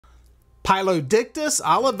Pylodictis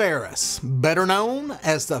olivaris, better known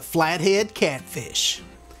as the flathead catfish.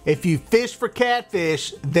 If you fish for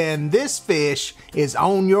catfish, then this fish is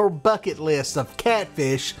on your bucket list of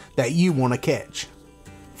catfish that you want to catch.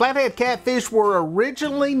 Flathead catfish were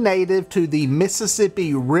originally native to the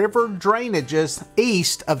Mississippi River drainages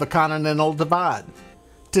east of the Continental Divide.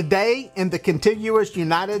 Today, in the contiguous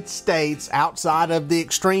United States outside of the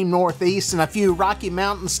extreme Northeast and a few Rocky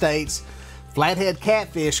Mountain states, flathead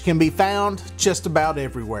catfish can be found just about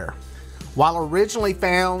everywhere. While originally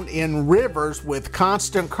found in rivers with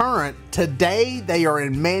constant current, today they are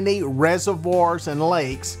in many reservoirs and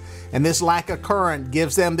lakes, and this lack of current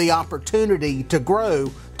gives them the opportunity to grow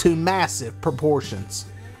to massive proportions.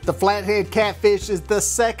 The flathead catfish is the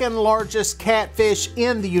second largest catfish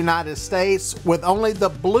in the United States, with only the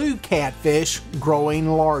blue catfish growing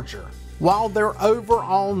larger. While their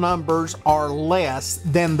overall numbers are less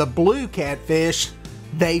than the blue catfish,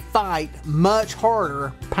 they fight much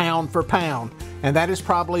harder pound for pound, and that is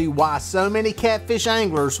probably why so many catfish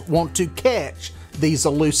anglers want to catch these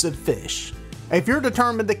elusive fish. If you're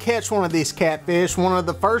determined to catch one of these catfish, one of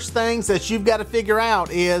the first things that you've got to figure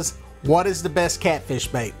out is, what is the best catfish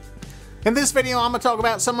bait? In this video, I'm going to talk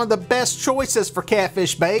about some of the best choices for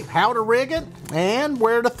catfish bait, how to rig it, and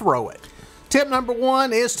where to throw it. Tip number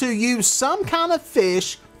one is to use some kind of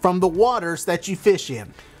fish from the waters that you fish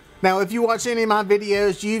in. Now, if you watch any of my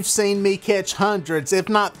videos, you've seen me catch hundreds, if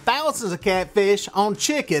not thousands of catfish on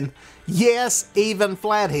chicken, yes, even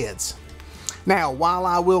flatheads. Now, while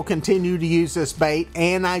I will continue to use this bait,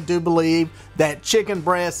 and I do believe that chicken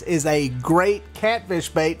breast is a great catfish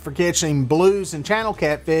bait for catching blues and channel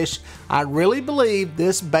catfish, I really believe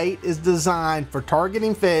this bait is designed for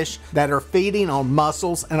targeting fish that are feeding on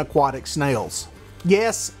mussels and aquatic snails.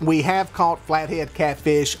 Yes, we have caught flathead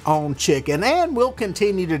catfish on chicken, and we'll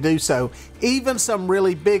continue to do so, even some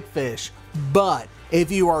really big fish. But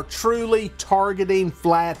if you are truly targeting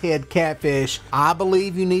flathead catfish, I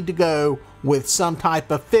believe you need to go with some type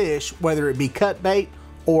of fish, whether it be cut bait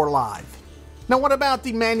or live. Now, what about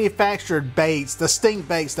the manufactured baits, the stink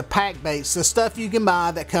baits, the pack baits, the stuff you can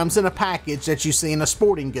buy that comes in a package that you see in a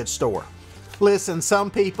sporting goods store? Listen, some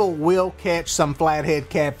people will catch some flathead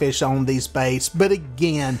catfish on these baits, but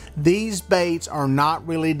again, these baits are not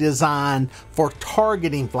really designed for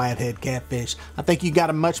targeting flathead catfish. I think you got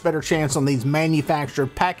a much better chance on these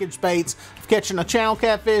manufactured package baits of catching a channel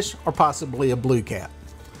catfish or possibly a blue cat.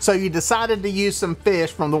 So you decided to use some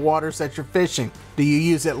fish from the waters that you're fishing. Do you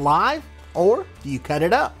use it live or do you cut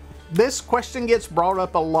it up? This question gets brought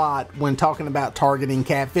up a lot when talking about targeting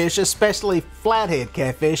catfish, especially flathead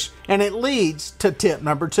catfish, and it leads to tip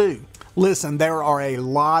number two. Listen, there are a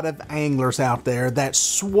lot of anglers out there that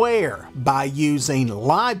swear by using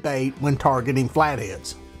live bait when targeting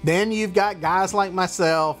flatheads. Then you've got guys like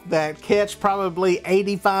myself that catch probably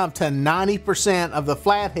 85 to 90% of the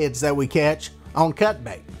flatheads that we catch on cut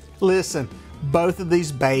bait. Listen, both of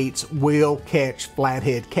these baits will catch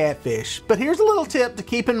flathead catfish, but here's a little tip to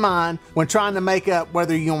keep in mind when trying to make up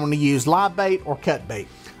whether you want to use live bait or cut bait.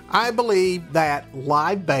 I believe that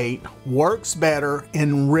live bait works better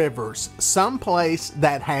in rivers, someplace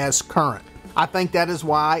that has current. I think that is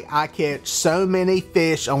why I catch so many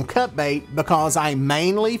fish on cut bait, because I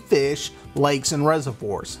mainly fish lakes and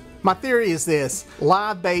reservoirs. My theory is this: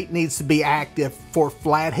 live bait needs to be active for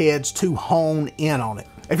flatheads to hone in on it.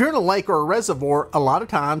 If you're in a lake or a reservoir, a lot of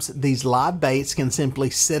times these live baits can simply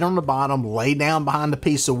sit on the bottom, lay down behind a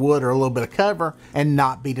piece of wood or a little bit of cover, and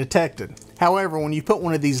not be detected. However, when you put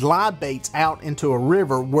one of these live baits out into a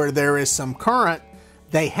river where there is some current,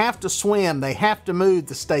 they have to swim, they have to move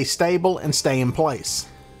to stay stable and stay in place.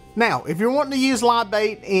 Now, if you're wanting to use live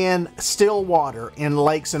bait in still water, in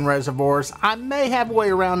lakes and reservoirs, I may have a way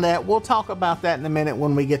around that. We'll talk about that in a minute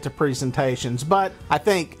when we get to presentations, but I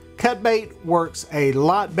think cut bait works a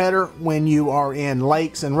lot better when you are in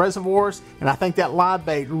lakes and reservoirs, and I think that live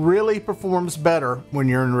bait really performs better when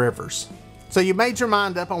you're in rivers. So you made your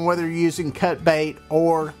mind up on whether you're using cut bait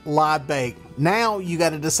or live bait. Now you got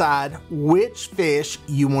to decide which fish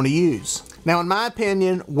you want to use. Now, in my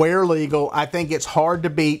opinion, where legal, I think it's hard to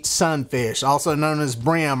beat sunfish, also known as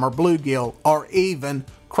brim or bluegill, or even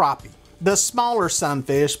crappie. The smaller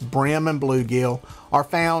sunfish, brim and bluegill, are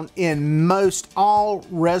found in most all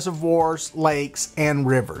reservoirs, lakes, and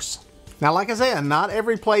rivers. Now, like I said, not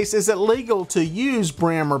every place is it legal to use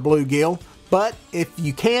brim or bluegill, but if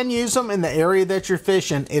you can use them in the area that you're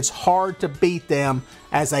fishing, it's hard to beat them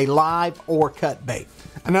as a live or cut bait.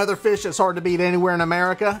 Another fish that's hard to beat anywhere in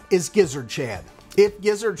America is gizzard shad. If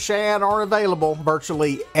gizzard shad are available,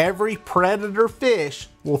 virtually every predator fish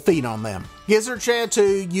will feed on them. Gizzard shad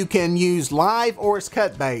too, you can use live or as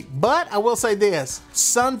cut bait, but I will say this,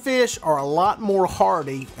 sunfish are a lot more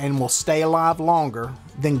hardy and will stay alive longer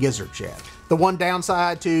than gizzard shad. The one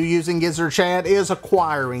downside to using gizzard shad is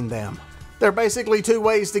acquiring them. There are basically two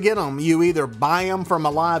ways to get them. You either buy them from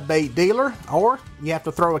a live bait dealer or you have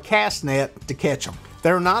to throw a cast net to catch them.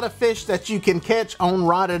 They're not a fish that you can catch on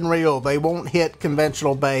rod and reel. They won't hit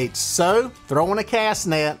conventional baits. So throwing a cast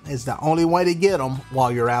net is the only way to get them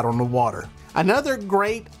while you're out on the water. Another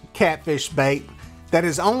great catfish bait that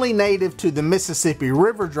is only native to the Mississippi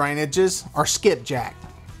River drainages are skipjack.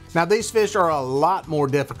 Now these fish are a lot more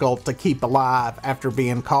difficult to keep alive after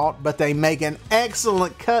being caught, but they make an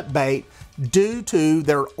excellent cut bait due to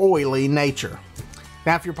their oily nature.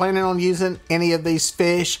 Now if you're planning on using any of these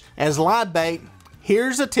fish as live bait,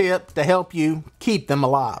 here's a tip to help you keep them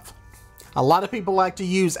alive. A lot of people like to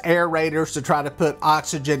use aerators to try to put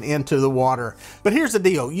oxygen into the water. But here's the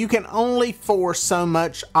deal, you can only force so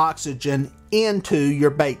much oxygen into your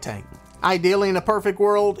bait tank. Ideally, in a perfect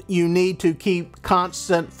world, you need to keep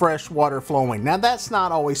constant fresh water flowing. Now that's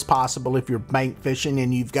not always possible if you're bait fishing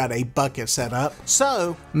and you've got a bucket set up.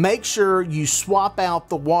 So make sure you swap out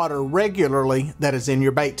the water regularly that is in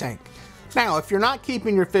your bait tank. Now, if you're not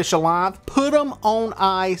keeping your fish alive, put them on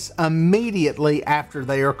ice immediately after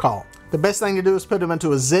they are caught. The best thing to do is put them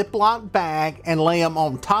into a Ziploc bag and lay them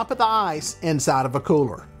on top of the ice inside of a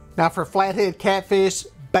cooler. Now for flathead catfish,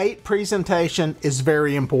 bait presentation is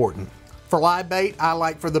very important. For live bait, I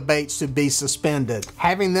like for the baits to be suspended.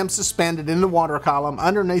 Having them suspended in the water column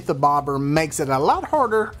underneath the bobber makes it a lot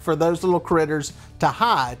harder for those little critters to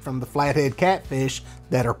hide from the flathead catfish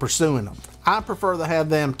that are pursuing them. I prefer to have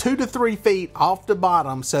them 2 to 3 feet off the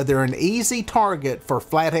bottom so they're an easy target for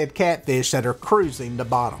flathead catfish that are cruising the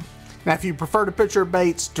bottom. Now if you prefer to put your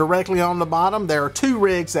baits directly on the bottom, there are 2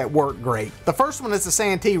 rigs that work great. The first one is the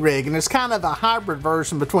Santee rig, and it's kind of a hybrid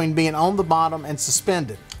version between being on the bottom and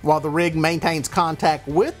suspended. While the rig maintains contact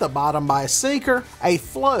with the bottom by a sinker, a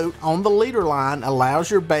float on the leader line allows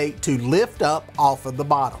your bait to lift up off of the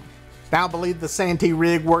bottom. Now I believe the Santee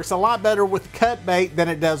rig works a lot better with cut bait than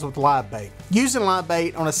it does with live bait. Using live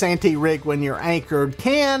bait on a Santee rig when you're anchored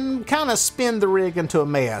can kind of spin the rig into a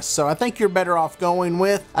mess, so I think you're better off going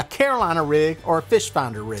with a Carolina rig or a fish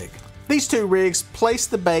finder rig. These 2 rigs place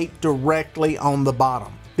the bait directly on the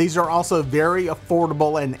bottom. These are also very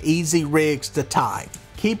affordable and easy rigs to tie.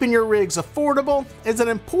 Keeping your rigs affordable is an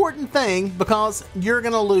important thing because you're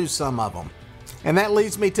going to lose some of them. And that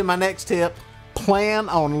leads me to my next tip. Plan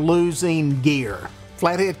on losing gear.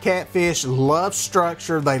 Flathead catfish love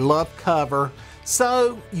structure, they love cover,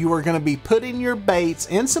 so you are going to be putting your baits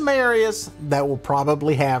in some areas that will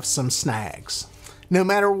probably have some snags. No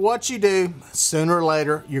matter what you do, sooner or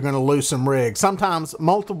later you're going to lose some rigs, sometimes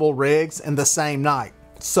multiple rigs in the same night.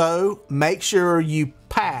 So make sure you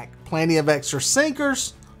pack plenty of extra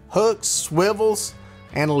sinkers, hooks, swivels,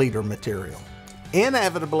 and leader material.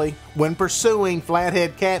 Inevitably, when pursuing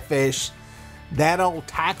flathead catfish, that old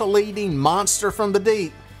tackle-eating monster from the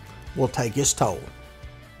deep will take his toll.